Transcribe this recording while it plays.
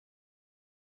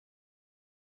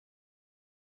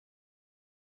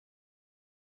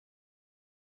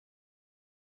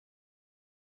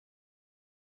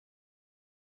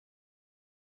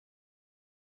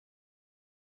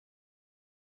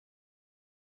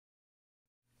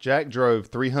Jack drove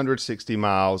 360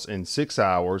 miles in 6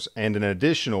 hours and an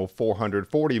additional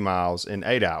 440 miles in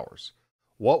 8 hours.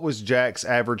 What was Jack's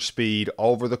average speed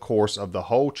over the course of the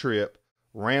whole trip,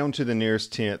 round to the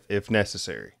nearest tenth if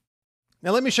necessary?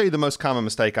 Now let me show you the most common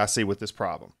mistake I see with this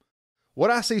problem.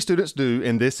 What I see students do,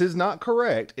 and this is not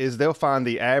correct, is they'll find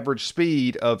the average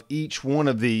speed of each one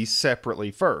of these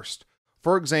separately first.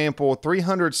 For example,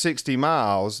 360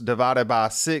 miles divided by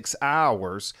 6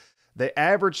 hours, the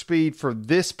average speed for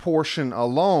this portion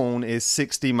alone is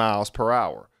 60 miles per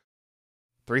hour.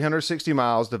 360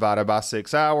 miles divided by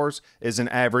 6 hours is an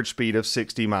average speed of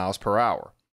 60 miles per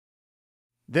hour.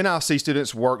 Then I'll see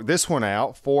students work this one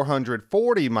out,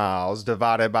 440 miles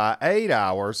divided by 8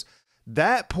 hours.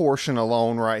 That portion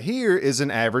alone right here is an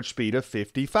average speed of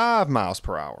 55 miles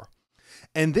per hour.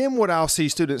 And then what I'll see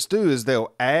students do is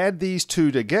they'll add these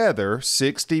two together,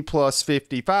 60 plus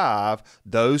 55,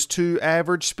 those two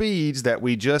average speeds that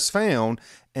we just found,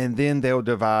 and then they'll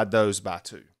divide those by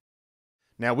 2.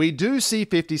 Now we do see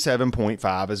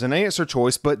 57.5 as an answer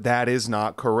choice, but that is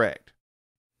not correct.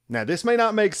 Now this may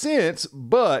not make sense,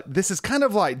 but this is kind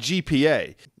of like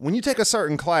GPA. When you take a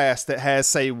certain class that has,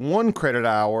 say, 1 credit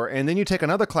hour, and then you take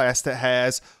another class that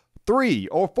has 3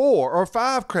 or 4 or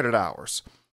 5 credit hours,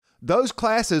 those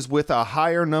classes with a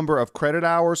higher number of credit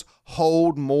hours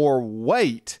hold more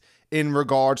weight in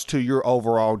regards to your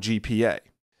overall GPA.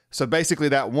 So basically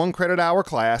that 1 credit hour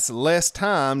class, less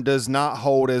time, does not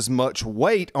hold as much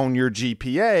weight on your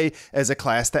GPA as a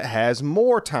class that has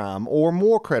more time or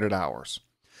more credit hours.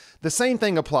 The same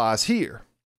thing applies here.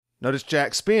 Notice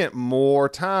Jack spent more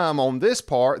time on this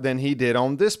part than he did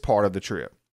on this part of the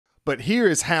trip. But here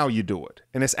is how you do it,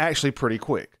 and it's actually pretty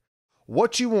quick.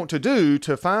 What you want to do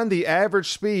to find the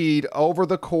average speed over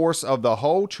the course of the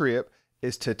whole trip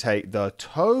is to take the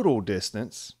total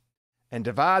distance and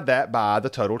divide that by the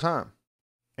total time.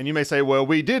 And you may say, well,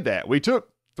 we did that. We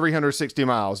took 360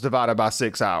 miles divided by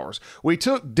 6 hours. We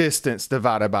took distance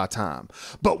divided by time,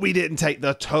 but we didn't take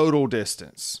the total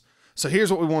distance. So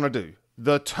here's what we want to do.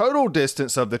 The total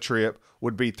distance of the trip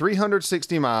would be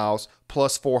 360 miles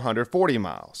plus 440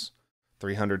 miles.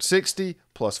 360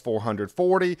 plus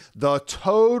 440, the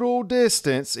total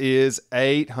distance is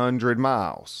 800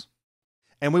 miles.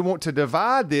 And we want to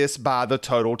divide this by the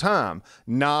total time,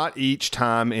 not each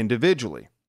time individually.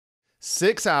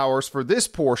 6 hours for this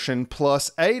portion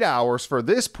plus 8 hours for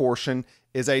this portion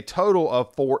is a total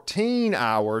of 14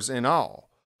 hours in all.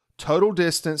 Total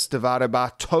distance divided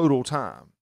by total time.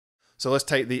 So let's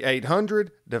take the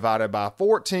 800 divided by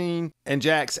 14, and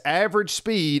Jack's average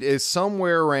speed is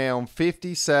somewhere around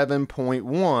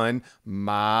 57.1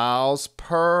 miles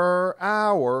per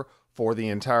hour for the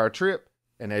entire trip.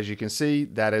 And as you can see,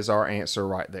 that is our answer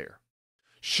right there.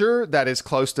 Sure, that is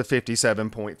close to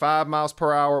 57.5 miles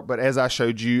per hour, but as I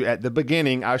showed you at the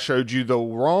beginning, I showed you the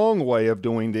wrong way of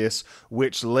doing this,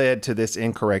 which led to this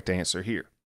incorrect answer here.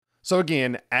 So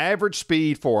again, average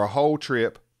speed for a whole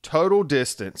trip, total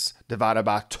distance divided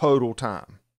by total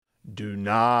time. Do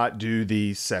not do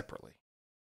these separately.